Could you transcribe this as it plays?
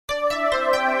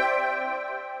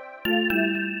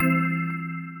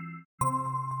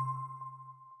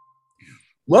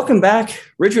Welcome back,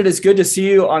 Richard. It's good to see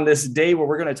you on this day where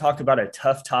we're going to talk about a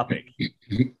tough topic.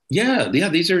 Yeah.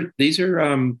 These are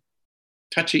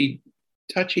touchy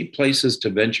touchy places to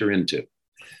venture into.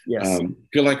 Yes.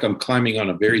 Feel like I'm climbing on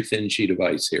a very thin sheet of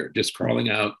ice here, just crawling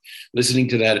out, listening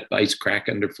to that ice crack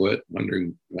underfoot,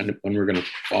 wondering when we're going to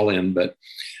fall in. But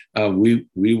we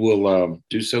will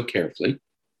do so carefully.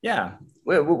 Yeah.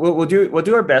 We'll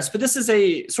do our best, but this is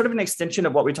a sort of an extension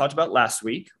of what we talked about last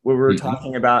week, where we were Mhm.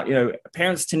 talking about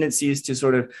parents' tendencies to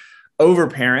sort of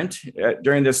overparent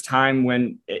during this time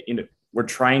when we're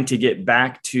trying to get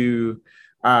back to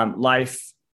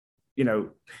life, you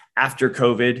know, after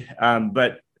COVID,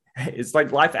 but it's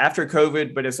like life after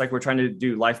COVID, but it's like we're trying to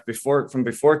do life before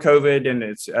COVID, and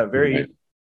it's a Right. very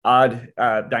odd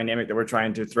dynamic that we're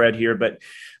trying to thread here. But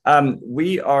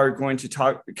we are going to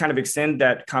kind of extend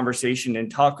that conversation and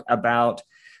talk about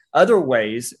other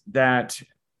ways that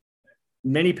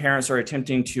many parents are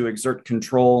attempting to exert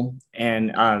control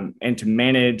and to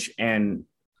manage. And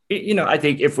I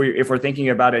think if we're thinking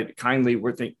about it kindly,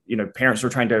 parents are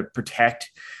trying to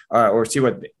protect or see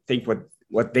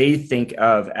what they think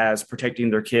of as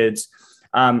protecting their kids,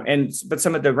 but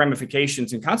some of the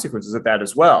ramifications and consequences of that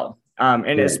as well, and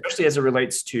Right. especially as it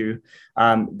relates to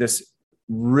this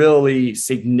really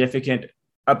significant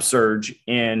upsurge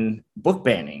in book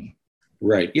banning.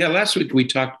 Right. Yeah. Last week we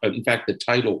talked. In fact, the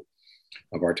title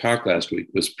of our talk last week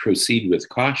was "Proceed with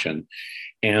Caution,"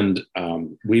 and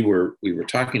we were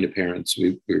talking to parents.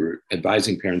 We were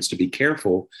advising parents to be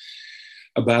careful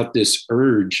about this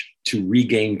urge to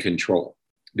regain control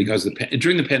because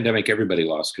during the pandemic, everybody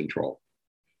lost control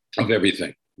of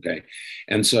everything. Okay.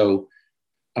 And so,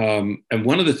 and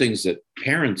one of the things that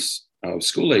parents of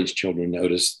school age children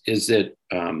noticed is that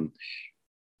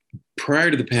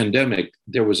prior to the pandemic,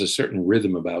 there was a certain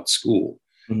rhythm about school.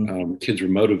 Mhm. Kids were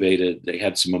motivated, they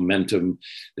had some momentum,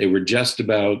 they were just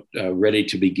about ready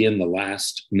to begin the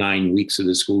last 9 weeks of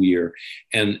the school year.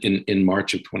 And in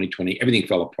March of 2020, everything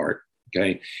fell apart.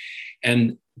 Okay.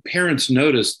 And parents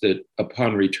noticed that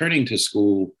upon returning to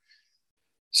school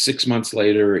 6 months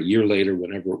later, a year later,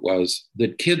 whenever it was,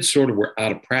 that kids sort of were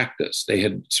out of practice. They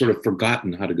had sort of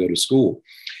forgotten how to go to school,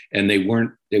 and they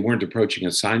weren't approaching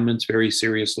assignments very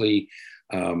seriously.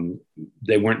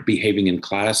 They weren't behaving in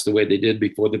class the way they did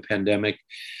before the pandemic,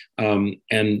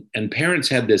 and parents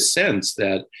had this sense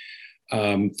that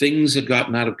things had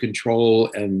gotten out of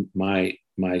control, and my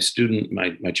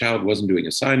child wasn't doing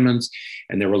assignments,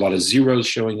 and there were a lot of zeros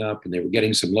showing up, and they were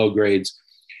getting some low grades.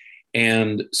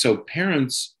 And so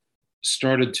parents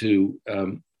started to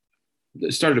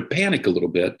panic a little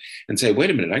bit and say, "Wait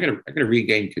a minute, I got to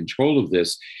regain control of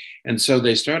this." And so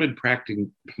they started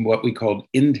practicing what we called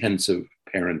intensive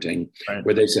parenting, Right.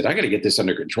 where they said, "I got to get this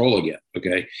under control again."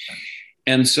 Okay,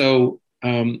 and so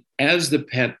as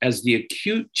the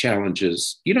acute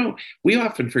challenges, we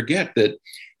often forget that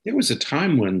there was a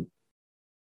time when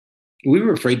we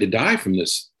were afraid to die from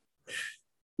this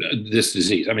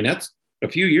disease. I mean, that's a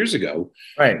few years ago.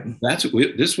 Right.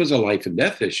 This was a life and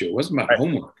death issue. It wasn't about Right.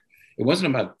 homework. It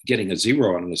wasn't about getting a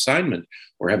zero on an assignment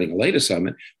or having a late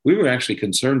assignment. We were actually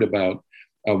concerned about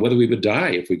whether we would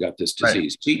die if we got this Right.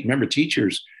 disease. Remember,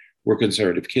 teachers were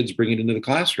concerned if kids bring it into the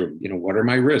classroom. What are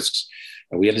my risks?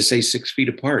 We had to stay 6 feet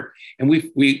apart, and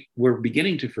we were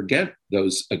beginning to forget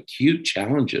those acute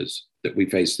challenges that we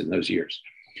faced in those years.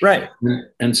 Right.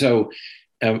 And so,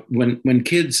 when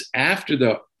kids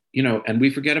after and we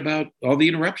forget about all the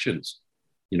interruptions.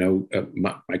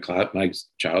 My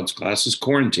child's class is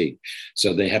quarantined,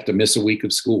 so they have to miss a week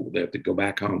of school. They have to go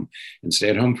back home and stay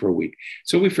at home for a week.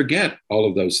 So we forget all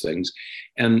of those things,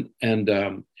 and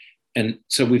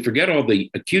so we forget all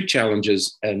the acute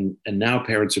challenges, and now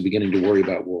parents are beginning to worry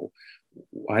about, well,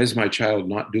 why is my child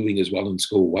not doing as well in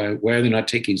school? Why are they not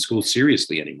taking school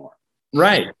seriously anymore?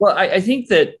 Right. Well, I think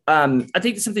that I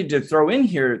think something to throw in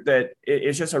here that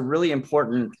is just a really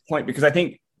important point, because I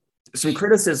think some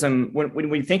criticism when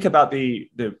we think about the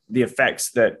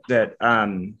effects that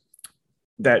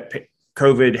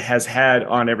COVID has had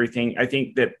on everything. I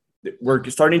think that we're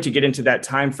starting to get into that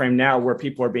time frame now where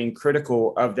people are being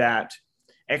critical of that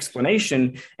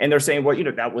explanation, and they're saying, well,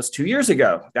 that was 2 years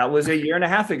ago, that was a year and a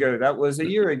half ago, that was a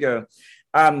year ago,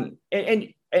 and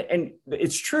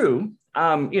it's true.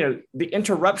 The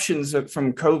interruptions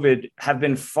from COVID have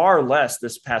been far less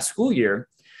this past school year.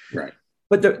 Right.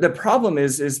 But the problem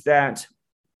is that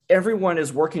everyone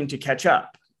is working to catch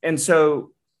up. And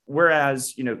so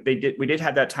whereas, we did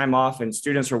have that time off, and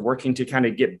students are working to kind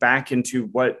of get back into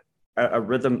what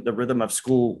the rhythm of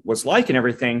school was like and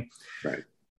everything. Right.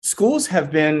 Schools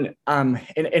have been, and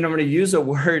I'm going to use a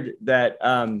word that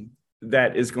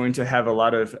is going to have a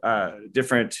lot of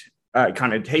different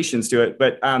connotations to it,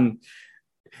 but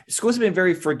schools have been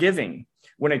very forgiving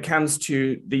when it comes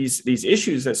to these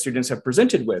issues that students have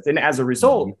presented with. And as a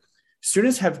result,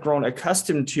 students have grown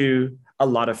accustomed to a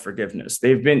lot of forgiveness.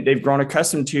 They've grown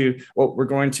accustomed to, well, we're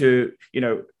going to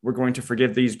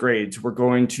forgive these grades. We're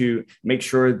going to make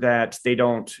sure that they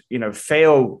don't,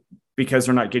 fail because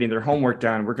they're not getting their homework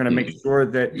done. We're going to make sure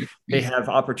that they have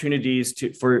opportunities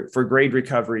for grade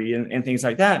recovery and things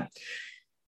like that.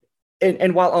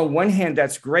 And while on one hand,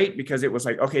 that's great because it was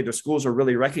like, okay, the schools are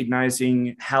really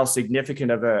recognizing how significant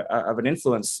of an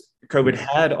influence COVID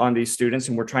had on these students,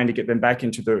 and we're trying to get them back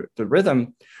into the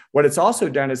rhythm. What it's also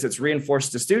done is it's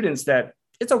reinforced to students that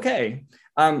it's okay.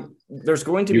 There's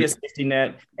going to be a safety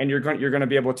net, and you're going to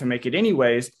be able to make it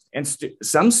anyways. And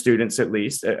some students, at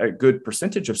least a good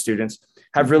percentage of students,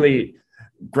 have really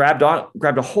grabbed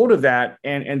a hold of that,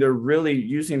 and they're really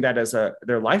using that as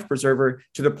their life preserver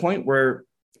to the point where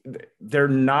they're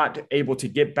not able to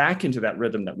get back into that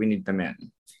rhythm that we need them in.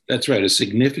 That's right. A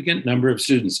significant number of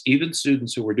students, even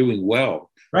students who were doing well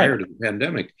prior to the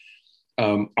pandemic,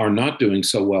 are not doing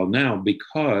so well now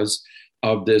because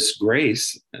of this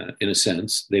grace, in a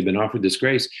sense. They've been offered this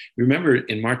grace. Remember,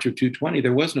 in March of 2020,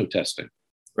 there was no testing.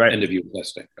 End of year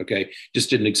testing, okay? Just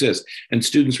didn't exist. And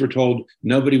students were told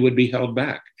nobody would be held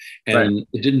back. And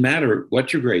it didn't matter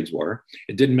what your grades were.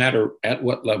 It didn't matter at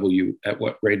what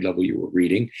grade level you were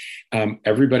reading.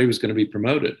 Everybody was going to be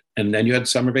promoted. And then you had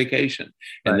summer vacation.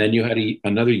 And then you had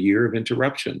another year of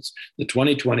interruptions. The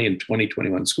 2020 and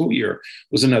 2021 school year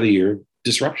was another year of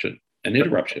disruption and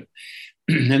interruption.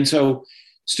 And so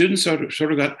students sort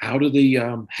of got out of the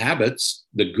habits,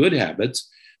 the good habits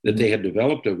that they had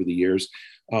developed over the years.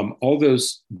 All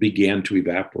those began to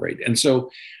evaporate. And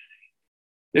so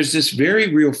there's this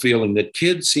very real feeling that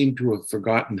kids seem to have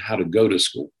forgotten how to go to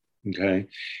school, okay?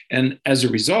 And as a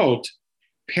result,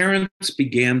 parents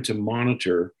began to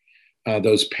monitor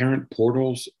those parent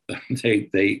portals.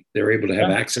 They're able to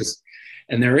have access,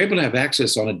 and they're able to have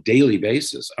access on a daily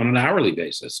basis, on an hourly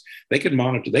basis. They can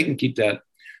monitor, they can keep that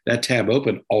tab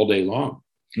open all day long.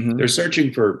 They're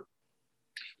searching for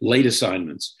late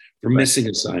assignments, for missing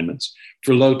assignments,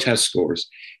 for low test scores.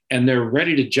 And they're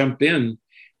ready to jump in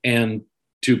and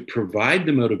to provide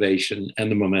the motivation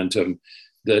and the momentum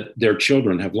that their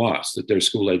children have lost, that their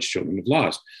school-age children have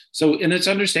lost. So, and it's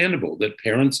understandable that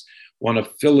parents want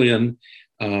to fill in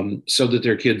so that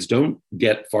their kids don't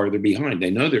get farther behind. They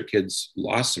know their kids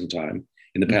lost some time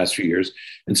in the past few years.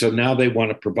 And so now they want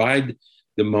to provide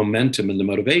the momentum and the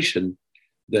motivation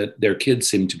that their kids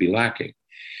seem to be lacking.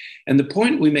 And the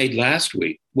point we made last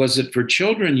week was that for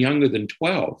children younger than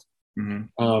 12,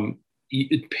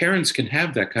 parents can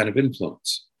have that kind of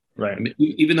influence. Right. I mean,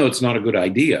 even though it's not a good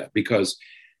idea, because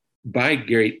by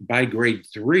grade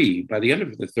 3, by the end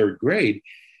of the 3rd grade,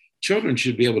 children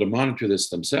should be able to monitor this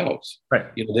themselves. Right.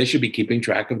 They should be keeping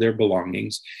track of their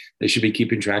belongings. They should be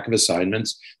keeping track of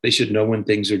assignments. They should know when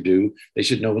things are due. They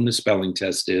should know when the spelling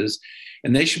test is.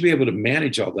 And they should be able to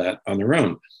manage all that on their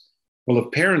own. Well,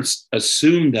 if parents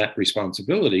assume that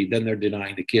responsibility, then they're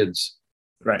denying the kids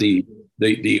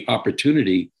the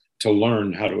opportunity to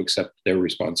learn how to accept their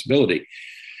responsibility.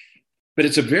 But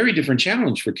it's a very different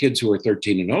challenge for kids who are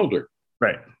 13 and older.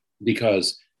 Right.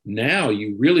 Because now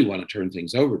you really want to turn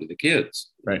things over to the kids.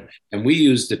 Right. And we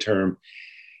use the term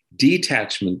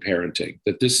detachment parenting,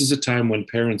 that this is a time when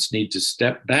parents need to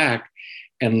step back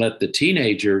and let the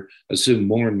teenager assume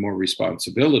more and more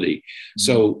responsibility.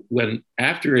 So when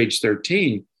after age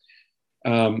 13,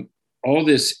 all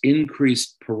this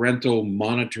increased parental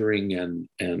monitoring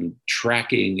and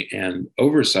tracking and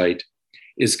oversight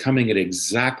is coming at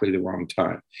exactly the wrong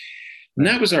time. And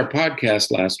that was our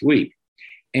podcast last week.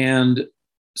 And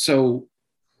so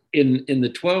in the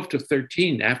 12 to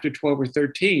 13, after 12 or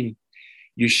 13,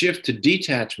 you shift to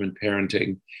detachment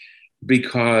parenting,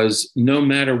 because no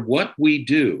matter what we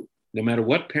do, no matter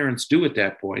what parents do at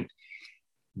that point,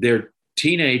 their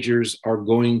teenagers are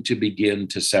going to begin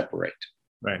to separate.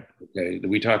 Right. Okay.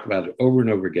 We talk about it over and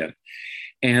over again.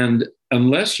 And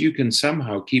unless you can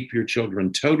somehow keep your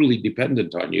children totally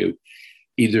dependent on you,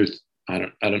 either,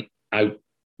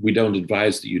 we don't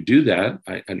advise that you do that.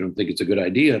 I don't think it's a good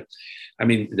idea. I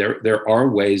mean, there are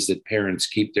ways that parents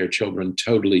keep their children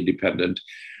totally dependent,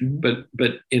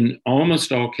 but in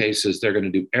almost all cases, they're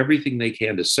going to do everything they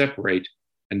can to separate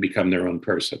and become their own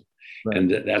person. Right.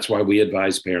 And that's why we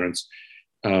advise parents,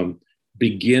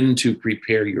 begin to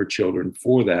prepare your children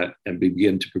for that, and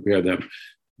begin to prepare them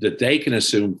that they can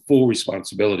assume full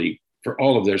responsibility for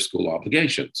all of their school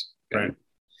obligations. Okay? Right.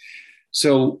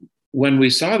 So when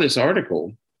we saw this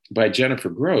article by Jessica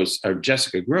Gross,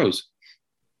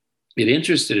 it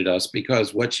interested us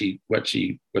because what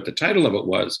the title of it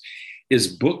was is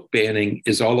book banning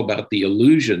is all about the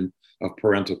illusion of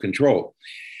parental control.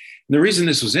 And the reason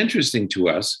this was interesting to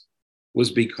us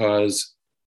was because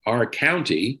our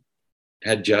county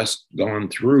had just gone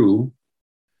through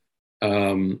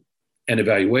an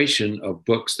evaluation of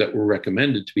books that were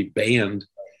recommended to be banned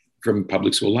from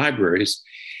public school libraries.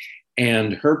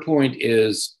 And her point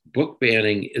is book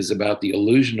banning is about the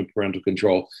illusion of parental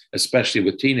control, especially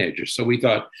with teenagers. So we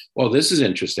thought, well, this is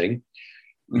interesting.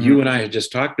 Mm-hmm. You and I had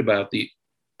just talked about the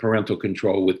parental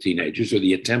control with teenagers, or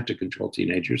the attempt to control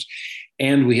teenagers.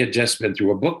 And we had just been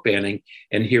through a book banning.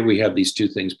 And here we have these two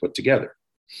things put together.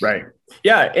 Right.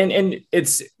 Yeah. And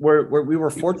it's where we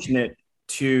were fortunate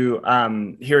to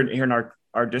here in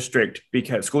our district,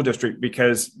 because school district,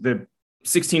 because the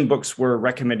 16 books were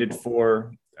recommended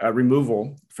for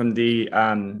removal from the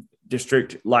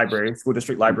district library, school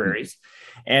district libraries.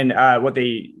 And what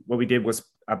we did was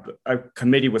a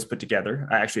committee was put together.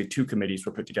 Actually, two committees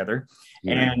were put together.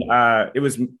 And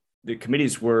the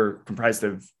committees were comprised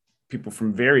of people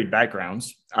from varied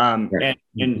backgrounds. And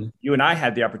you and I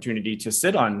had the opportunity to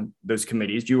sit on those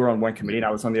committees. You were on one committee and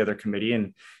I was on the other committee,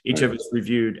 and each of us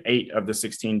reviewed 8 of the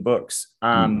 16 books.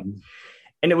 And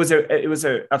it was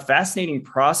a fascinating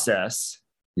process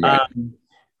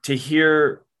to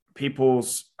hear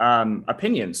people's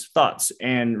opinions, thoughts,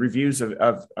 and reviews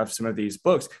of some of these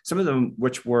books. Some of them,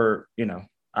 which were,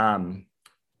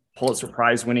 Pulitzer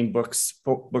Prize winning books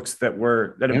that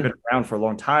have been around for a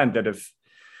long time, that have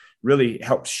really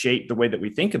helped shape the way that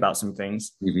we think about some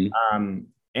things.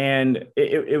 And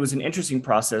it was an interesting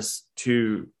process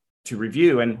to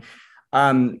review. And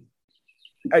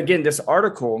again, this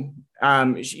article,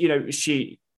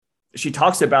 she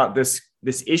talks about this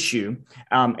issue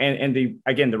and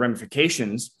the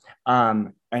ramifications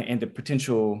and the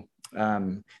potential,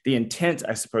 the intent,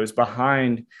 I suppose,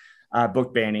 behind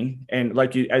book banning. And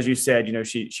as you said,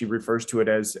 she refers to it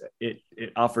as it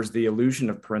offers the illusion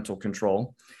of parental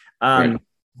control. And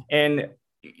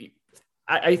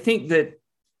I think that,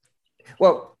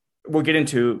 well, we'll get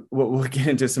into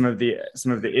some of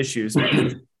the issues.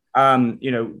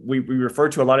 We refer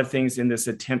to a lot of things in this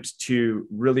attempt to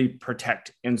really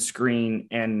protect and screen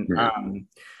and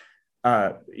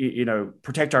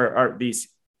protect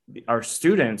our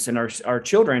students and our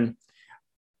children.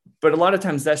 But a lot of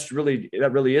times that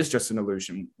really is just an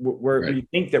illusion. We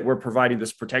think that we're providing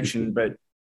this protection, but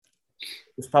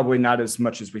it's probably not as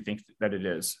much as we think that it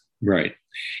is. Right.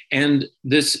 And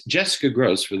this Jessica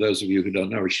Gross, for those of you who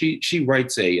don't know her, she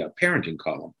writes a parenting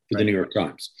column for the New York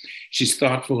Times. She's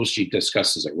thoughtful. She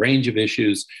discusses a range of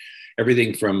issues,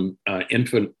 everything from a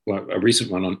recent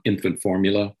one on infant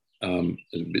formula,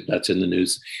 that's in the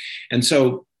news. And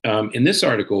so in this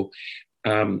article,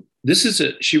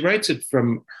 she writes it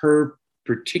from her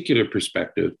particular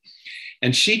perspective.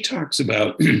 And she talks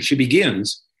about, she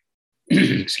begins,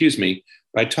 excuse me,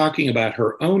 by talking about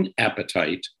her own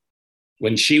appetite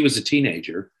when she was a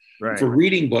teenager for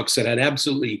reading books that had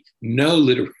absolutely no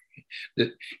literary,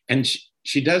 and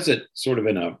she does it sort of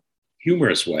in a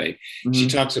humorous way. She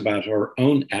talks about her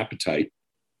own appetite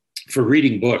for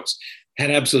reading books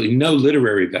had absolutely no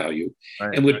literary value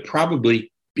and would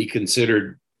probably be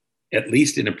considered at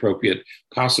least inappropriate,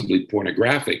 possibly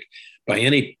pornographic by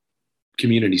any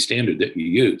community standard that you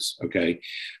use. Okay.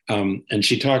 And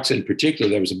she talks in particular,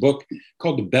 there was a book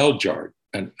called The Bell Jar.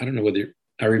 And I don't know whether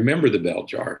I remember The Bell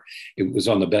Jar. It was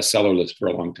on the bestseller list for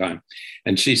a long time.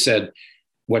 And she said,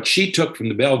 what she took from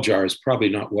The Bell Jar is probably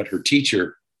not what her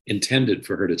teacher intended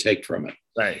for her to take from it.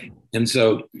 Right. And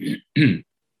so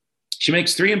she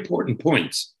makes 3 important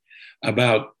points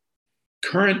about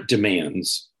current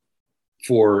demands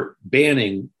for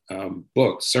banning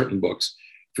certain books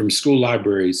from school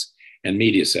libraries and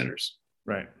media centers.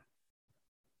 Right.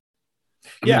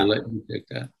 I'm going to let you take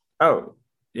that. Oh,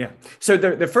 yeah. So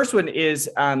the first one is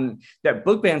that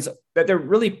book bans, that they're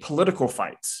really political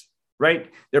fights, right?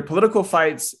 They're political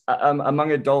fights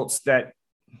among adults that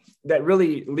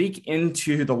really leak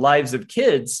into the lives of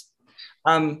kids.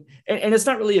 And it's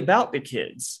not really about the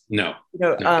kids. No.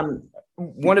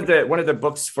 One of the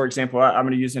books, for example, I'm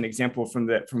going to use an example from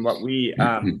what we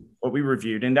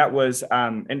reviewed, and that was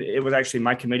and it was actually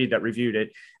my committee that reviewed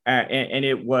it, and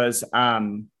it was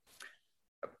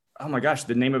oh my gosh,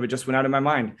 the name of it just went out of my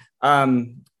mind.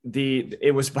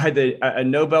 It was by a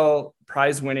Nobel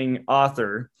Prize winning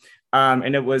author,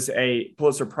 and it was a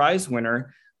Pulitzer Prize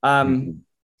winner. And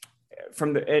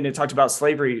it talked about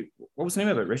slavery. What was the name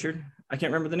of it, Richard? I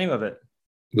can't remember the name of it.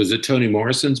 Was it Toni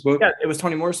Morrison's book? Yeah, it was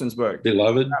Toni Morrison's book.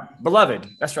 Beloved. Beloved.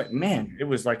 That's right. Man, it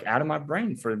was like out of my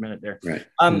brain for a minute there. Right.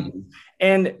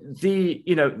 And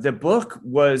the book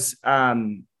was,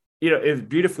 it was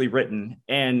beautifully written,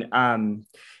 and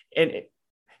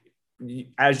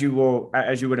as you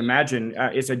would imagine,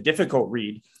 it's a difficult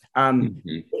read.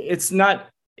 It's not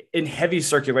in heavy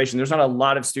circulation. There's not a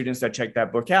lot of students that check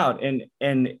that book out.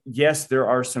 And yes, there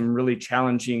are some really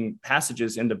challenging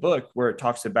passages in the book where it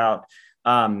talks about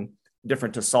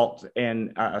different assaults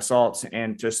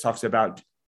and just talks about,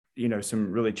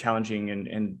 some really challenging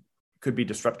and could be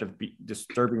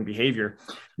disturbing behavior.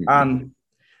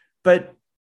 But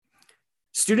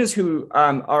students who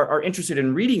are interested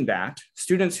in reading that,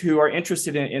 students who are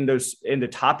interested in the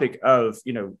topic of,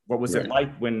 what was it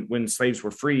like when slaves were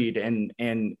freed, and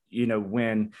when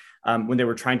they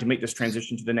were trying to make this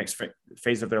transition to the next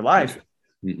phase of their life,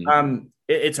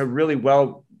 it's a really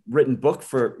well written book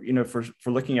for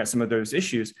looking at some of those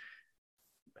issues.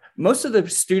 Most of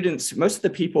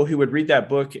the people who would read that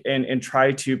book and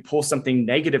try to pull something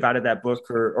negative out of that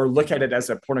book or look at it as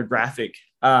a pornographic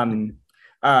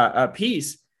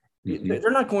piece,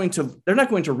 they're not going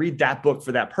to read that book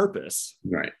for that purpose.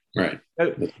 Right.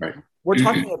 That's right. We're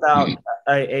talking about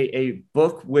a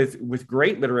book with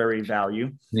great literary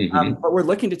value, but we're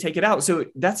looking to take it out. So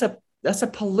that's a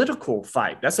political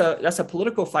fight. That's a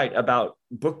political fight about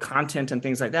book content and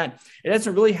things like that. It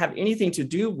doesn't really have anything to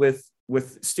do with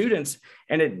students,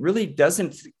 and it really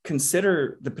doesn't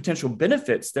consider the potential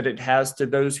benefits that it has to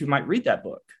those who might read that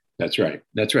book. That's right.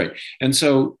 And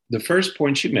so the first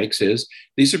point she makes is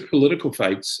these are political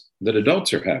fights that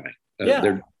adults are having.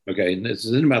 Okay, and this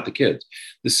isn't about the kids.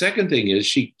 The second thing is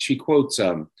she quotes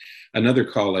another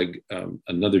colleague,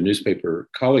 another newspaper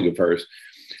colleague of hers,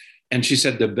 and she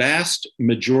said the vast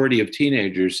majority of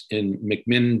teenagers in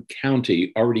McMinn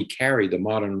County already carry the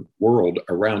modern world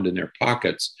around in their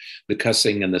pockets, the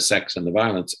cussing and the sex and the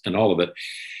violence and all of it.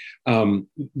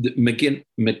 The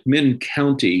McMinn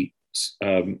County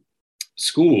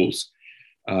schools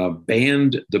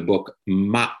banned the book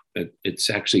it's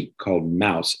actually called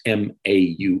Maus,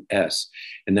 M-A-U-S,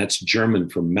 and that's German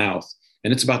for mouth,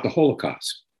 and it's about the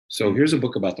Holocaust. So here's a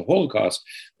book about the Holocaust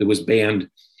that was banned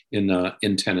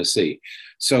in Tennessee.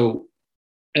 So,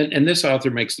 and this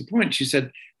author makes the point. She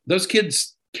said those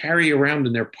kids carry around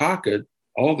in their pocket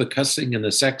all the cussing and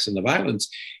the sex and the violence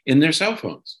in their cell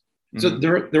phones. So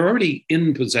they're already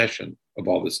in possession of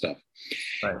all this stuff.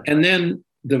 Right. And then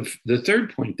the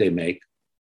third point they make,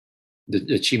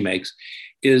 that she makes,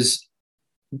 is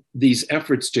these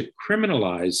efforts to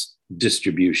criminalize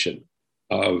distribution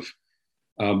of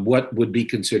what would be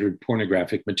considered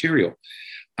pornographic material.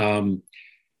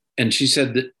 And she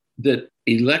said that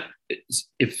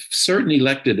if certain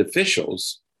elected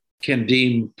officials can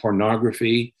deem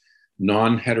pornography,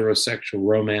 non-heterosexual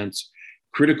romance,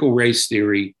 critical race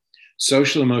theory,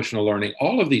 social emotional learning,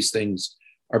 all of these things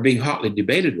are being hotly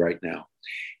debated right now.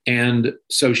 And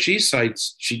so she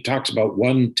talks about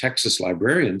one Texas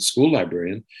school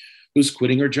librarian, who's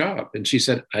quitting her job. And she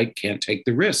said, I can't take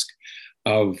the risk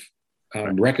of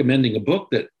recommending a book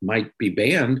that might be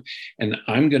banned, and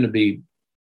I'm going to be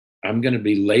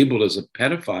labeled as a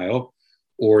pedophile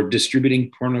or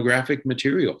distributing pornographic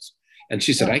materials. And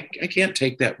she said, I can't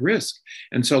take that risk.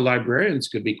 And so librarians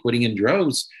could be quitting in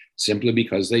droves simply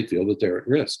because they feel that they're at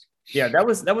risk. Yeah, that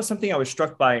was something I was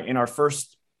struck by in our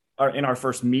first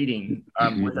meeting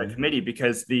with that committee,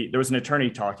 because there was an attorney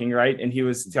talking, right? And he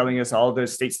was telling us all the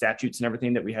state statutes and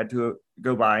everything that we had to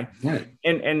go by. Right.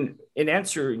 And in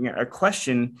answering a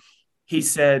question, he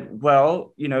said,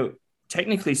 well,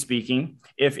 technically speaking,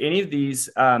 if any of these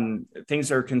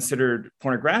things are considered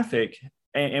pornographic,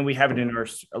 and we have it in our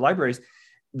libraries,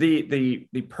 the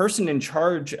person in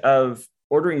charge of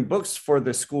ordering books for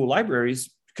the school libraries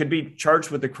could be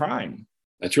charged with a crime.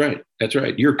 That's right.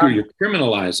 You're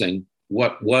criminalizing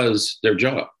what was their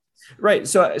job. Right.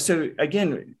 So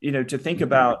again, to think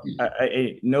about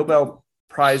a Nobel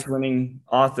Prize-winning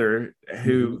author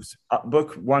whose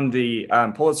book won the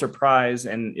Pulitzer Prize,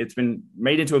 and it's been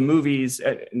made into movies,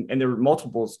 and there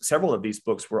were several of these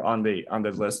books were on the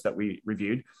list that we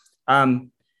reviewed.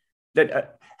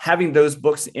 That having those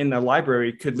books in the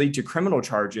library could lead to criminal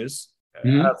charges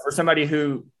for somebody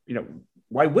who,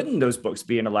 why wouldn't those books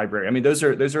be in a library? I mean, those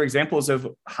are examples of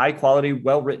high quality,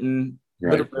 well-written,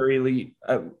 literarily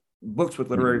books with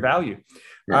literary value.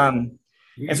 Right.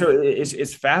 And so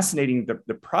it's fascinating,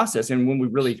 the process. And when we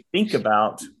really think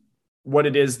about what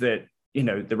it is that,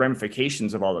 the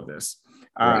ramifications of all of this,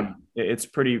 it's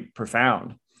pretty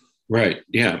profound. Right.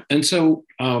 Yeah. And so,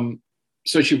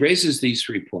 so she raises these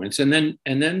 3 points, and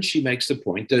then she makes the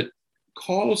point that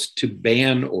calls to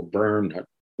ban or burn,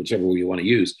 whichever you want to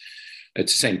use,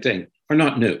 it's the same thing, are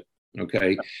not new.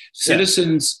 Okay.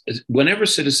 Citizens, whenever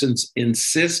citizens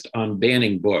insist on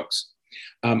banning books,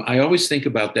 I always think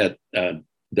about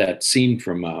that scene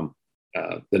from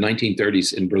the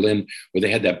 1930s in Berlin, where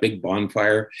they had that big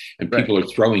bonfire and people are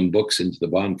throwing books into the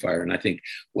bonfire. And I think,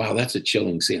 wow, that's a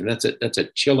chilling scene. That's a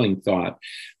chilling thought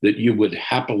that you would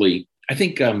happily. I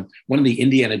think one of the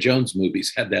Indiana Jones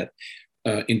movies had that.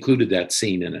 Included that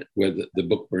scene in it, where the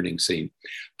book burning scene,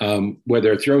 where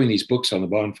they're throwing these books on the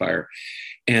bonfire.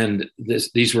 And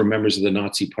these were members of the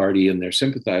Nazi Party and their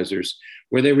sympathizers,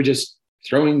 where they were just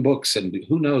throwing books, and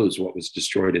who knows what was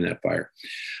destroyed in that fire.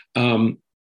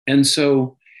 And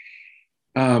so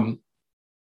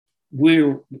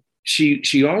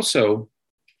she also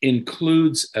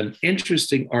includes an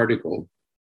interesting article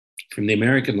from the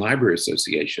American Library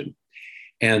Association.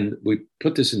 And we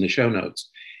put this in the show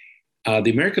notes.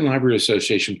 The American Library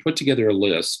Association put together a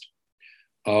list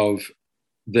of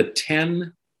the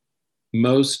 10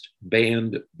 most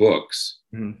banned books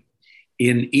in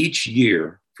each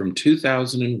year from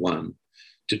 2001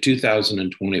 to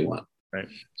 2021. Right.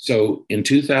 So in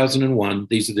 2001,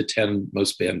 these are the 10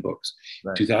 most banned books.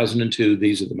 Right. 2002,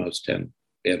 these are the most 10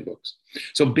 banned books.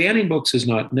 So banning books is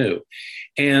not new.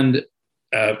 And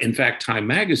in fact, Time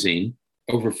Magazine,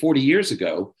 over 40 years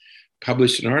ago,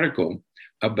 published an article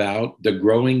about the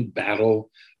growing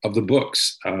battle of the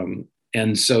books.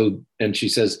 And she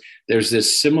says, there's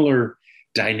this similar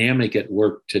dynamic at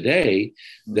work today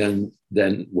than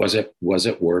was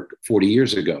at work 40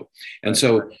 years ago. And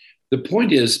so the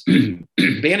point is,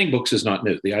 banning books is not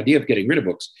new. The idea of getting rid of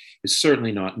books is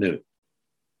certainly not new.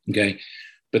 Okay.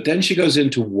 But then she goes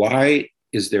into why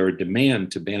is there a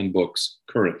demand to ban books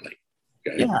currently?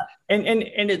 Okay? Yeah.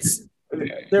 And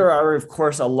there are, of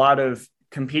course, a lot of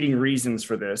competing reasons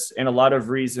for this, and a lot of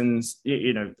reasons,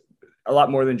 a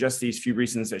lot more than just these few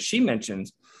reasons that she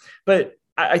mentions. But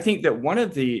I think that one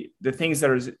of the things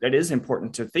that is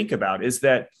important to think about is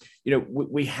that,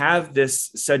 we have this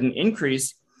sudden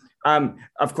increase,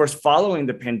 of course, following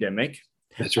the pandemic.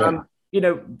 That's right.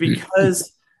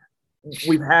 Because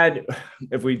we've had,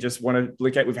 if we just want to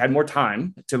look at, we've had more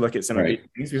time to look at some of these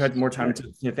things. We've had more time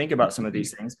to think about some of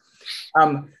these things.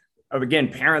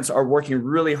 Again, parents are working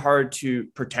really hard to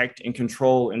protect and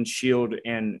control and shield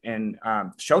and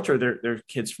shelter their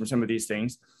kids from some of these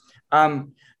things.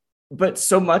 But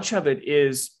so much of it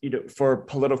is, for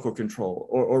political control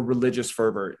or religious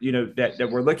fervor, that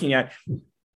we're looking at.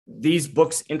 These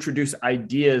books introduce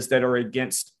ideas that are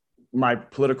against my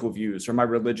political views or my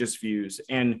religious views.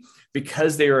 And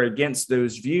because they are against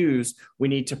those views, we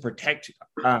need to protect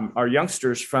our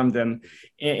youngsters from them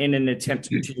in an attempt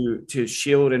to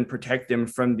shield and protect them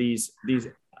from these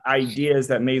ideas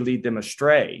that may lead them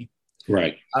astray.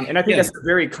 Right. And I think that's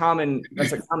a common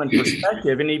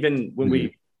perspective. And even when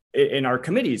we, in our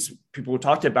committees, people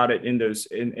talked about it in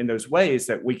those ways,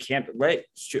 that we can't let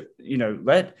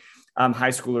high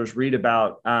schoolers read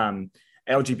about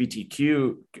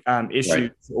LGBTQ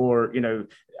issues, or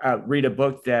read a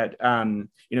book that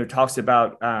talks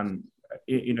about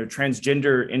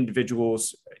transgender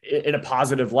individuals in a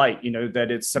positive light.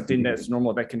 That it's something that's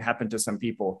normal, that can happen to some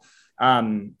people,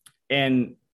 and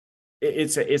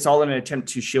it's all in an attempt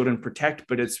to shield and protect,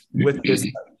 but it's with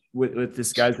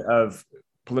this guise of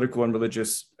political and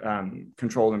religious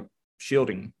control and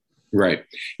shielding. Right.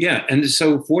 Yeah. And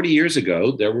so 40 years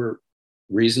ago, there were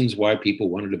reasons why people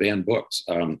wanted to ban books.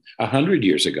 100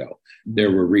 years ago, there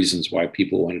were reasons why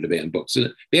people wanted to ban books.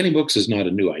 Banning books is not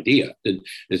a new idea.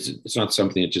 It's not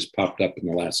something that just popped up in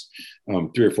the last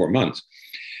 3 or 4 months.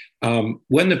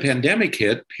 When the pandemic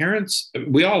hit,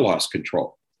 we all lost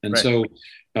control. And so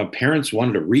parents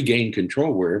wanted to regain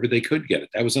control wherever they could get it.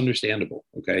 That was understandable.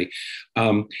 Okay.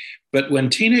 But when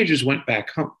teenagers went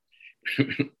back home,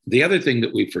 the other thing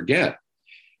that we forget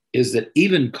is that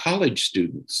even college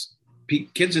students,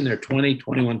 kids in their 20,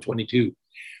 21, 22,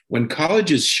 when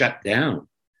colleges shut down,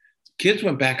 kids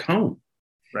went back home.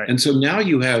 Right. And so now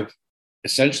you have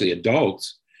essentially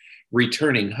adults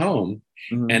returning home.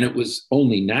 Mm-hmm. And it was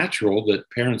only natural that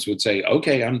parents would say,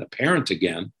 okay, I'm the parent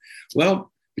again.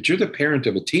 Well, but you're the parent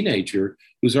of a teenager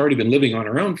who's already been living on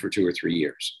her own for 2 or 3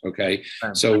 years. Okay.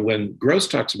 Right. So when Gross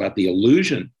talks about the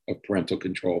illusion of parental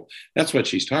control, that's what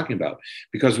she's talking about.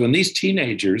 Because when these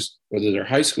teenagers, whether they're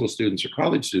high school students or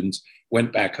college students,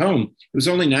 went back home, it was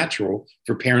only natural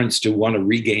for parents to want to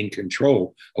regain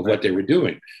control of what they were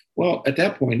doing. Well, at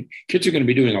that point, kids are going to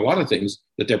be doing a lot of things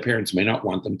that their parents may not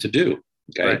want them to do.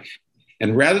 Okay. Right.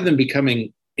 And rather than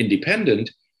becoming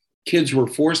independent, kids were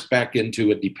forced back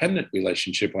into a dependent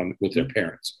relationship with their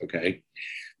parents. Okay.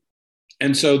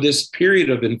 And so this period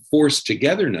of enforced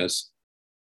togetherness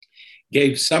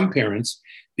gave some parents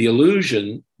the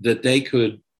illusion that they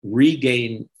could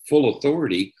regain full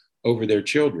authority over their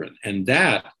children. And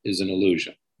that is an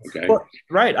illusion. Okay. Well,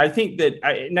 right. I think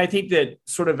that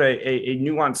sort of a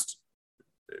nuanced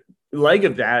leg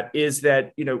of that is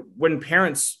that,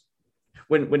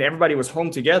 when everybody was home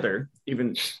together,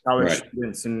 even college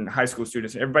students and high school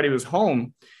students, everybody was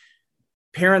home,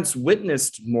 parents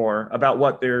witnessed more about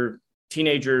what their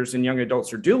teenagers and young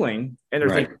adults are doing. And they're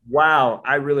thinking, wow,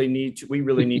 we really need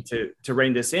to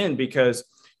rein this in, because,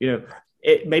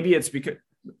 maybe it's because,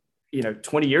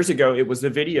 20 years ago, it was the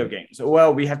video games.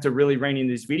 Well, we have to really rein in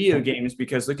these video games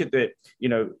because look at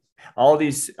all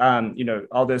these,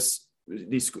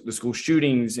 the school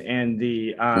shootings and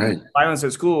the violence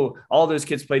at school. All those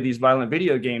kids play these violent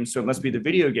video games, so it must be the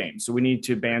video games. So we need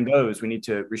to ban those. We need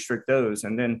to restrict those.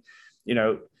 And then,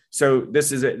 so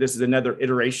this is another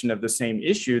iteration of the same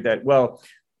issue that, well,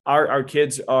 our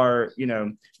kids are,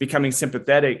 becoming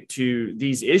sympathetic to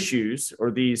these issues or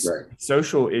these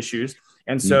social issues.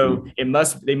 And so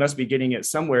they must be getting it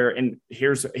somewhere. And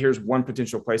here's one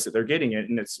potential place that they're getting it.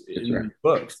 And it's in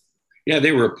books. Yeah,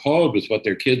 they were appalled with what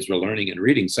their kids were learning and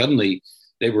reading. Suddenly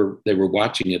they were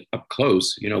watching it up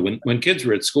close. When kids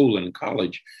were at school and in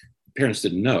college, parents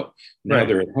didn't know. Now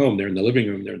they're at home, they're in the living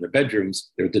room, they're in their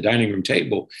bedrooms, they're at the dining room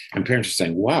table, and parents are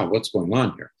saying, wow, what's going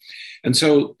on here? And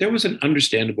so there was an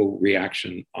understandable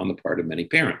reaction on the part of many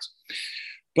parents.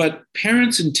 But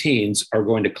parents and teens are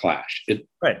going to clash. It's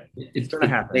going to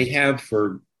happen. They have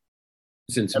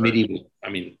since medieval,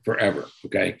 forever.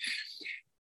 Okay.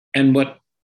 And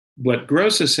what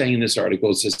Gross is saying in this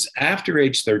article is this: after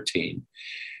age 13,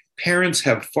 parents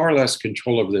have far less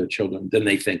control over their children than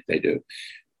they think they do.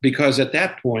 Because at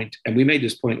that point, and we made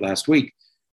this point last week,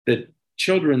 that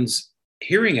children's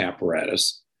hearing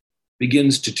apparatus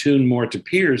begins to tune more to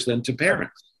peers than to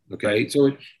parents. Okay.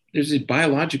 So there's a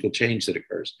biological change that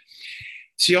occurs.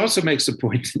 She also makes the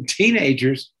point that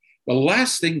teenagers, the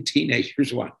last thing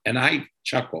teenagers want, and I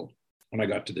chuckled when I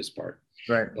got to this part.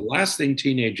 Right. The last thing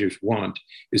teenagers want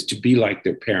is to be like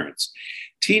their parents.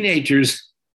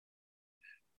 Teenagers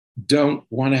don't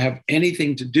want to have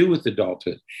anything to do with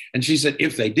adulthood. And she said,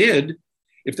 if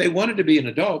they wanted to be an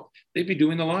adult, they'd be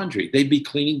doing the laundry. They'd be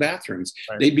cleaning bathrooms.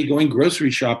 Right. They'd be going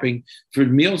grocery shopping for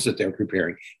meals that they're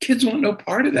preparing. Kids want no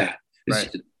part of that.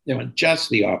 They want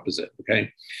just the opposite.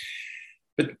 Okay.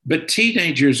 But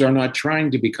teenagers are not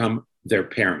trying to become their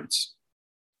parents.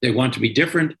 They want to be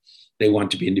different. They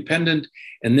want to be independent.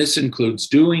 And this includes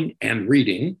doing and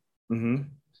reading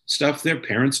stuff their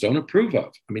parents don't approve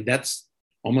of. That's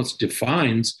almost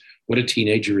defines what a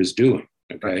teenager is doing.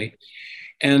 Okay.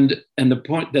 And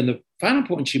the final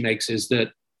point she makes is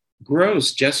that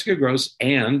Jessica Gross,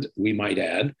 and we might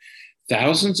add,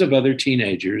 thousands of other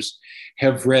teenagers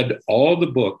have read all the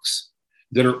books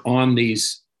that are on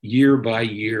these year by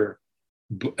year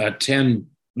 10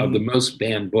 of the most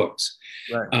banned books.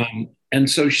 Right. And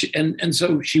so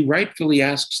she rightfully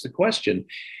asks the question,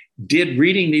 did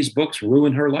reading these books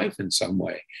ruin her life in some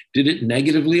way? Did it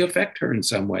negatively affect her in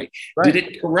some way? Did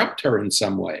it corrupt her in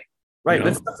some way? Right.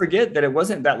 Let's not forget that it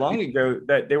wasn't that long ago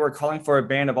that they were calling for a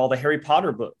ban of all the Harry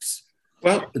Potter books.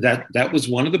 Well, that was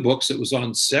one of the books that was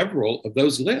on several of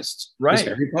those lists. Right. Was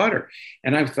Harry Potter.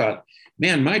 And I thought,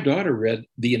 man, my daughter read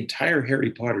the entire Harry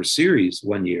Potter series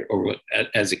one year or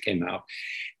as it came out.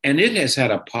 And it has had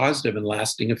a positive and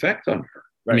lasting effect on her.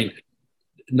 Right.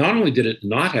 Not only did it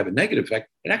not have a negative effect,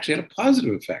 it actually had a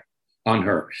positive effect on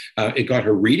her. It got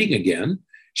her reading again.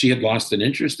 She had lost an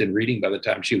interest in reading by the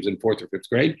time she was in 4th or 5th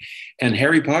grade. And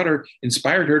Harry Potter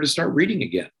inspired her to start reading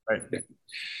again. Right.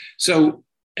 So,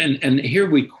 and here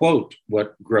we quote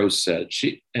what Gross said.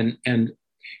 And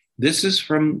this is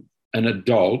from an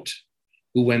adult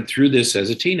who went through this as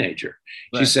a teenager.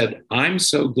 Right. She said, I'm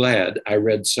so glad I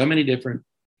read so many different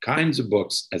kinds of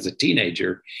books as a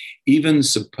teenager, even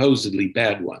supposedly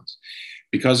bad ones,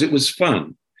 because it was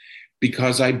fun,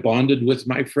 because I bonded with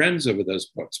my friends over those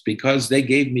books, because they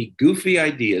gave me goofy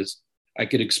ideas I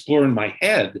could explore in my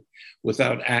head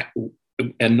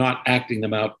and not acting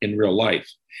them out in real life.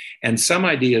 And some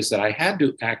ideas that I had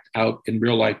to act out in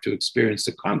real life to experience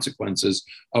the consequences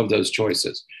of those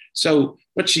choices. So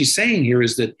what she's saying here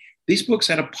is that these books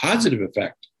had a positive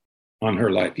effect on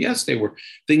her life. Yes, they were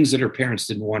things that her parents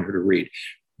didn't want her to read,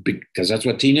 because that's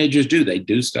what teenagers do. They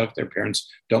do stuff their parents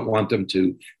don't want them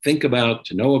to think about,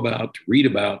 to know about, to read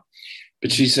about.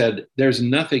 But she said, there's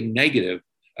nothing negative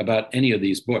about any of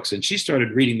these books. And she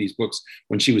started reading these books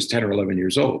when she was 10 or 11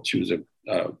 years old. She was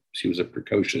a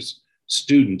precocious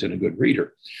student and a good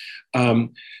reader.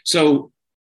 So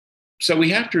so we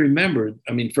have to remember,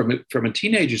 I mean, from a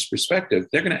teenager's perspective,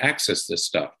 they're going to access this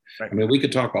stuff. Right. I mean, we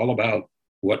could talk all about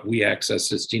what we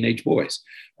accessed as teenage boys.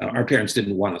 Our parents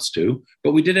didn't want us to,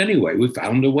 but we did anyway. We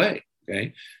found a way.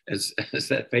 Okay, as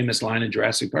that famous line in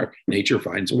Jurassic Park, nature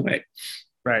finds a way.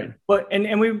 Right. Well,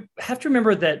 and we have to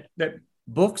remember that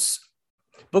books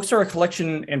are a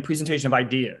collection and presentation of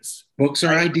ideas. Books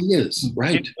are ideas,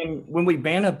 right? And when we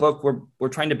ban a book, we're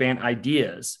trying to ban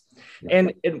ideas,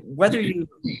 right. and whether you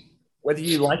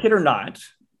like it or not,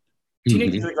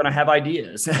 teenagers are going to have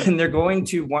ideas, and they're going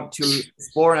to want to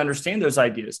explore and understand those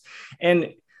ideas.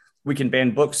 And we can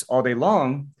ban books all day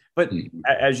long, but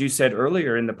as you said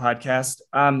earlier in the podcast,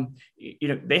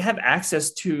 they have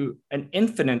access to an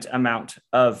infinite number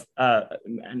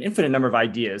of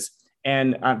ideas.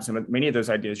 And many of those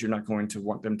ideas, you're not going to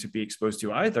want them to be exposed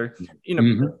to either.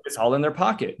 It's all in their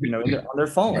pocket, on their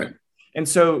phone. Right. And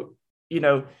so,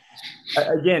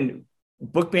 again,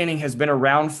 book banning has been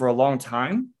around for a long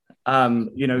time.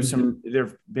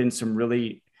 There've been some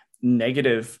really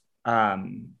negative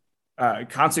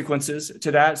consequences to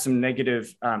that, some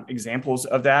negative examples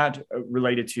of that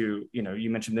related to, you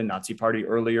mentioned the Nazi Party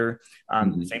earlier.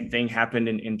 Same thing happened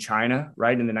in China,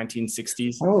 right, in the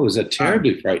 1960s. Oh, it was a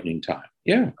terribly frightening time.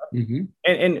 Yeah.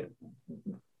 And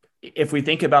if we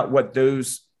think about what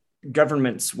those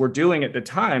governments were doing at the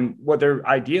time, what their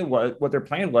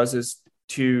plan was is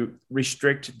to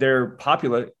restrict their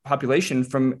population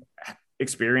from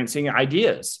experiencing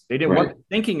ideas. They didn't want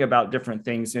thinking about different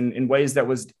things in ways that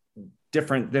was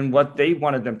different than what they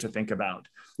wanted them to think about.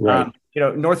 Right.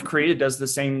 North Korea does the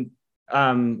same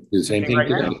thing right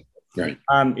now. Right.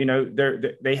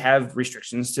 They have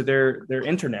restrictions to their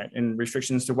internet and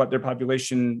restrictions to what their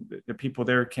population, the people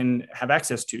there, can have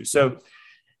access to. So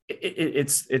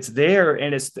it's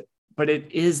there, but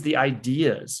it is the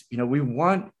ideas. We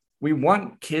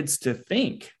want kids to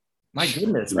think. My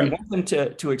goodness, we want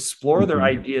them to explore their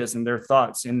ideas and their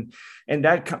thoughts, and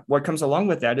that what comes along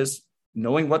with that is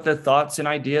knowing what the thoughts and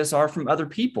ideas are from other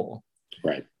people.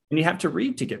 Right. And you have to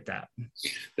read to get that.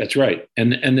 That's right.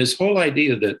 And this whole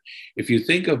idea that if you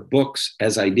think of books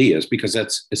as ideas, because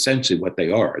that's essentially what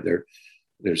they are,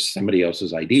 they're somebody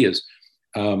else's ideas,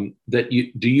 do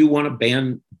you want to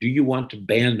ban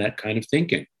that kind of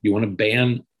thinking? Do you want to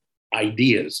ban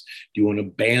ideas? Do you want to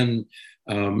ban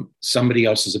somebody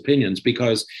else's opinions?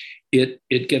 Because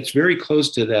it gets very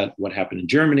close to that, what happened in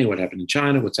Germany, what happened in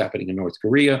China, what's happening in North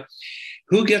Korea.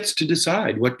 Who gets to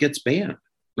decide what gets banned?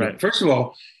 Right. First of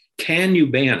all, can you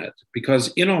ban it?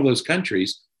 Because in all those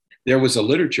countries, there was a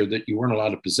literature that you weren't allowed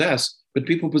to possess, but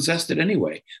people possessed it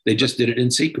anyway. They just did it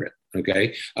in secret.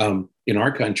 Okay. In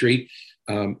our country,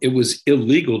 it was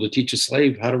illegal to teach a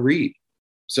slave how to read.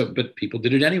 But people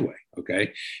did it anyway.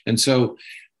 Okay. And so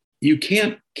you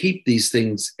can't keep these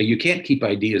things, you can't keep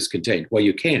ideas contained. Well,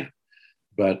 you can,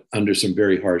 but under some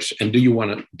very harsh, and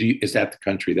is that the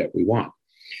country that we want?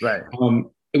 Right.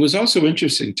 It was also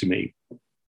interesting to me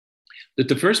that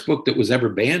the first book that was ever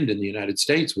banned in the United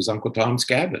States was Uncle Tom's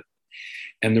Cabin.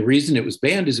 And the reason it was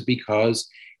banned is because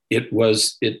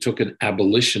it took an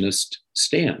abolitionist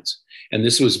stance. And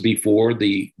this was before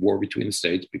the war between the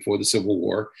states, before the Civil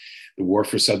War, the war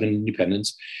for Southern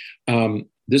independence.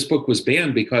 This book was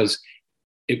banned because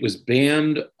it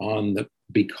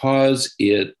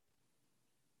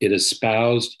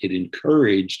espoused, it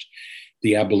encouraged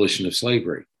the abolition of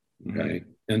slavery. Okay.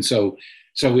 And so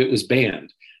it was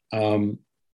banned.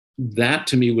 That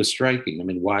to me was striking. I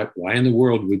mean, why in the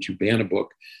world would you ban a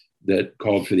book that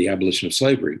called for the abolition of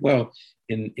slavery? Well,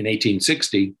 in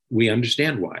 1860, we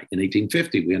understand why. In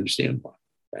 1850, we understand why.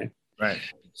 Okay? Right.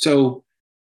 So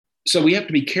we have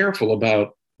to be careful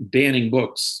about banning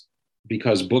books,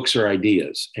 because books are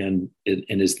ideas. And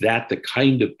is that the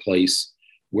kind of place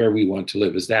where we want to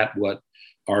live? Is that what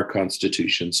our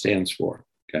Constitution stands for?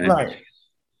 Okay. Right.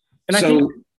 And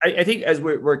I think as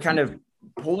we're kind of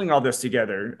pulling all this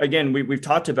together, again, we've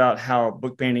talked about how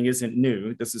book banning isn't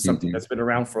new. This is something that's been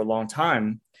around for a long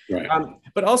time. Right.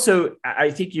 But also, I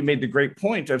think you made the great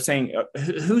point of saying,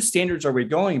 whose standards are we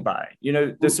going by?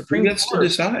 The Supreme Court to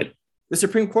decide. The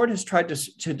Supreme Court has tried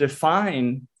to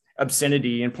define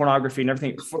obscenity and pornography and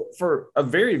everything for a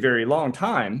very, very long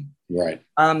time. Right.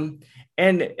 And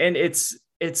it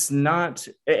has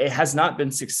not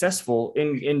been successful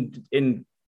in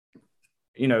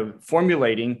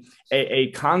formulating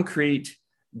a concrete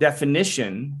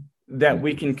definition that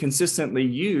we can consistently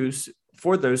use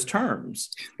for those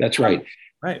terms. That's right.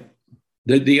 Right.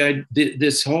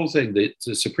 This whole thing, the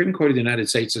Supreme Court of the United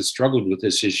States has struggled with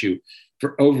this issue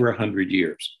for over 100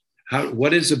 years.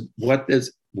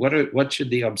 what should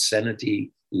the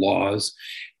obscenity laws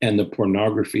and the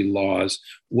pornography laws,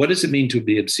 what does it mean to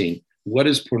be obscene? What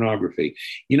is pornography?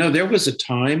 There was a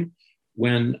time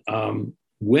when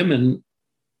women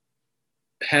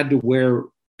had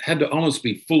to almost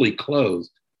be fully clothed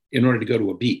in order to go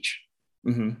to a beach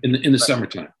in the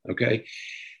summertime. Okay.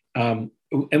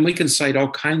 And we can cite all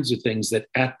kinds of things that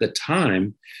at the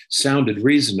time sounded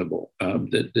reasonable,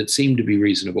 that seemed to be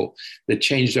reasonable, that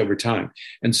changed over time.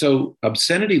 And so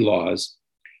obscenity laws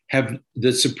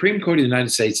the Supreme Court of the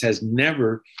United States has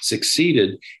never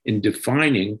succeeded in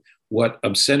defining what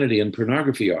obscenity and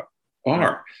pornography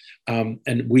are.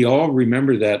 And we all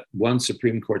remember that one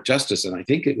Supreme Court justice, and I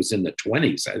think it was in the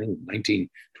 20s, I think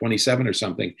 1927 or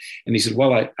something. And he said,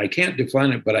 well, I can't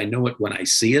define it, but I know it when I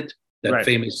see it. That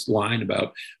famous line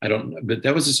about, I don't know, but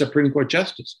that was a Supreme Court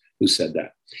justice who said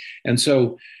that. And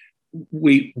so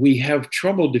we have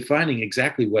trouble defining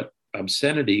exactly what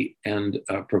obscenity and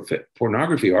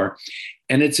pornography are.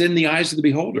 And it's in the eyes of the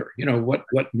beholder.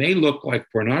 What may look like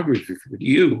pornography for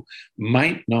you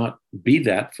might not be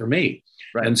that for me.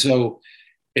 Right. And so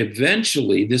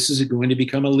eventually this is going to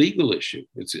become a legal issue.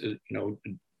 It's,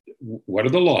 what are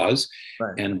the laws,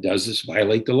 and does this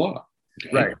violate the law?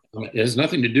 Okay. Right. It has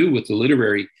nothing to do with the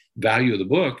literary value of the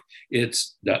book.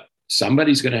 It's that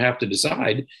somebody's going to have to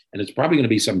decide, and it's probably going to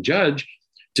be some judge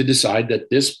to decide that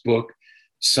this book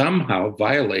somehow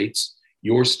violates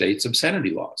your state's obscenity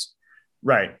laws.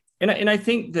 Right. And I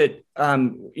think that,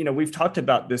 we've talked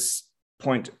about this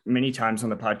point many times on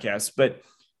the podcast, but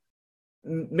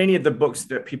many of the books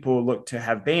that people look to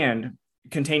have banned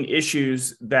contain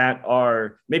issues that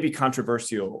are maybe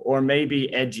controversial or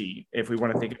maybe edgy, if we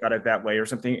want to think about it that way or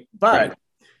something. But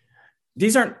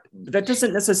that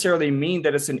doesn't necessarily mean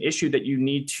that it's an issue that you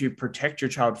need to protect your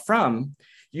child from.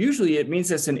 Usually it means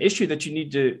it's an issue that you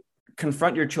need to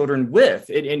confront your children with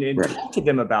and talk to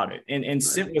them about it and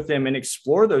sit with them and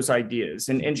explore those ideas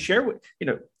and share with,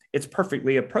 it's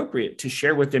perfectly appropriate to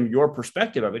share with them your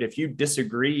perspective of it. If you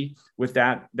disagree with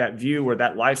that view or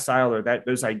that lifestyle or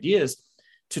those ideas,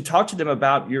 to talk to them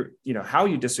about how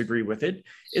you disagree with it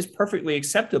is perfectly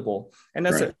acceptable. And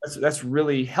that's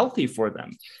really healthy for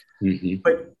them. Mm-hmm.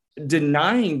 But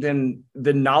denying them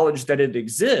the knowledge that it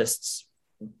exists,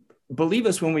 believe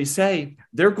us when we say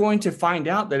they're going to find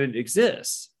out that it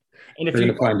exists. And if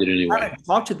you find it anyway, haven't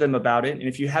talked to them about it, and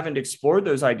if you haven't explored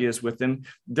those ideas with them,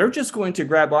 they're just going to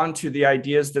grab onto the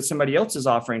ideas that somebody else is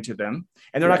offering to them,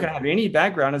 and they're not going to have any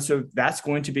background. And so that's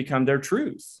going to become their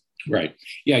truth. Right.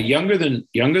 Yeah. Younger than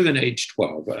age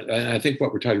 12. I think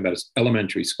what we're talking about is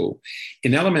elementary school.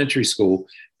 In elementary school,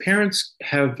 parents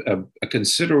have a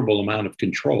considerable amount of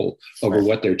control over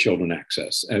what their children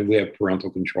access. And we have parental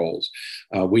controls.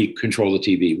 We control the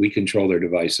TV. We control their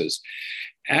devices.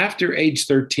 After age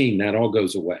 13, that all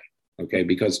goes away. Okay.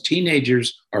 Because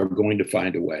teenagers are going to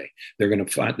find a way. They're going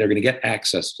to get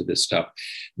access to this stuff.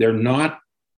 They're not,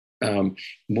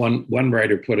 one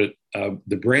writer put it,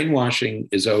 the brainwashing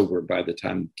is over by the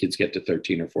time kids get to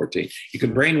 13 or 14. You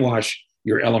can brainwash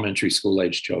your elementary school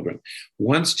age children.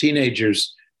 Once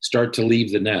teenagers start to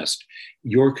leave the nest,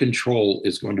 your control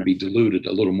is going to be diluted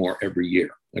a little more every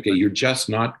year. Okay, you're just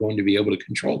not going to be able to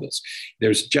control this.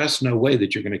 There's just no way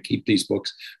that you're going to keep these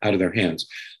books out of their hands.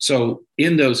 So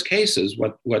in those cases,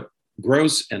 what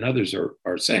Gross and others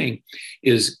are saying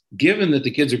is, given that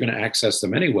the kids are going to access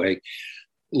them anyway,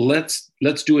 let's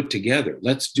do it together.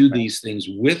 Let's do these things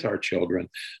with our children,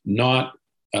 not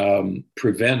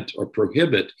prevent or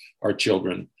prohibit our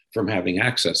children from having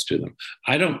access to them.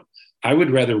 I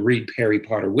would rather read Harry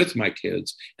Potter with my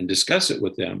kids and discuss it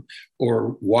with them,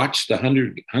 or watch the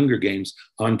Hunger Games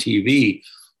on TV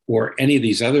or any of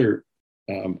these other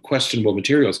questionable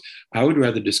materials. I would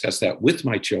rather discuss that with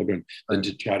my children than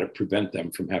to try to prevent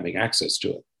them from having access to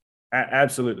it.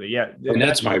 Absolutely. Yeah. And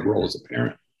that's my role as a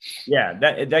parent. Yeah,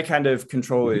 that kind of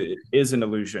control is an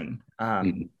illusion.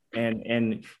 And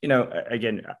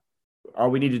again, all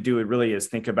we need to do really is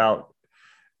think about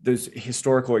those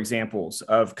historical examples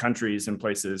of countries and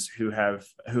places who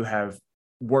have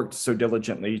worked so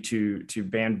diligently to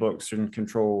ban books and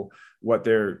control what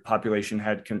their population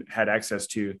had access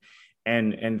to,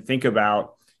 and think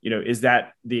about, is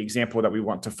that the example that we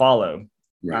want to follow?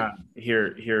 Right.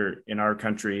 Here in our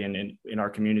country and in our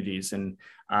communities. And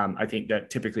I think that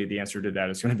typically the answer to that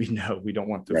is going to be no, we don't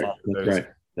want to follow those.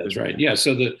 That's right. Yeah.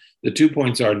 So the 2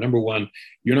 points are, number one,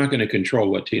 you're not going to control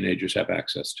what teenagers have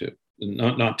access to.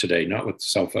 not today, not with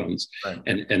cell phones Right.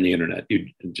 and the internet. You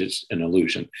just an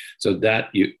illusion. So that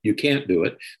you can't do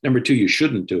it. Number two, you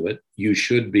shouldn't do it. You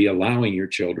should be allowing your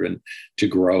children to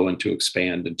grow and to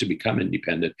expand and to become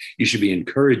independent. You should be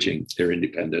encouraging their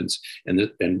independence,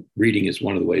 and reading is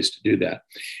one of the ways to do that.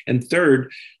 And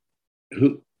third,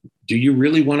 who do you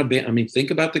really want to ban? I mean, think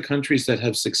about the countries that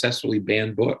have successfully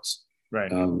banned books.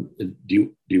 Right.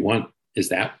 Do you want? Is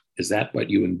that what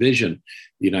you envision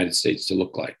the United States to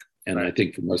look like? And I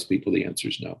think for most people, the answer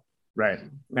is no. Right.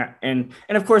 And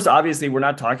of course, obviously, we're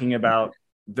not talking about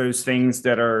those things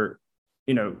that are,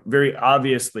 very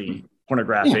obviously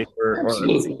pornographic, or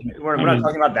we're not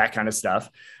talking about that kind of stuff.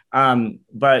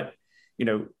 But,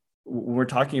 we're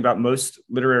talking about most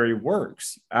literary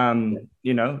works.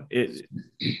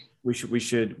 We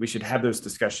should have those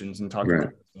discussions and talk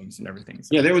about things and everything.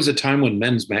 So. Yeah, there was a time when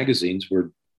men's magazines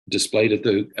were displayed at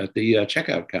the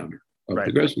checkout counter of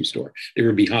the grocery store. They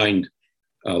were behind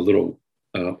little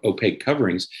opaque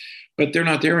coverings, but they're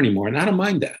not there anymore. And I don't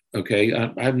mind that. Okay,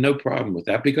 I have no problem with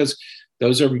that, because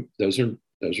those are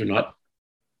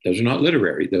not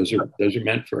literary. Those are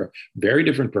meant for a very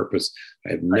different purpose.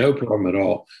 I have no problem at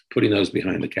all putting those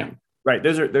behind the counter. Right.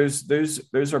 Those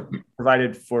are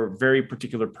provided for very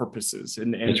particular purposes.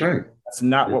 And that's right. That's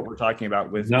not what we're talking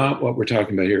about with. Not what we're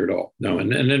talking about here at all. No.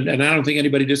 And I don't think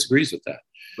anybody disagrees with that.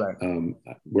 Right.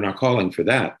 We're not calling for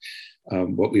that.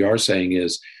 What we are saying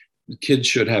is kids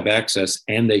should have access,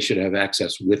 and they should have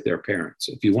access with their parents.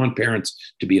 If you want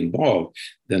parents to be involved,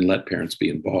 then let parents be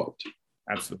involved.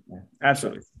 Absolutely.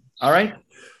 Absolutely. All right.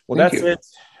 Well, that's it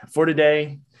for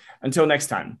today. Until next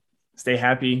time, stay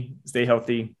happy, stay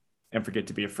healthy, and forget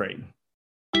to be afraid.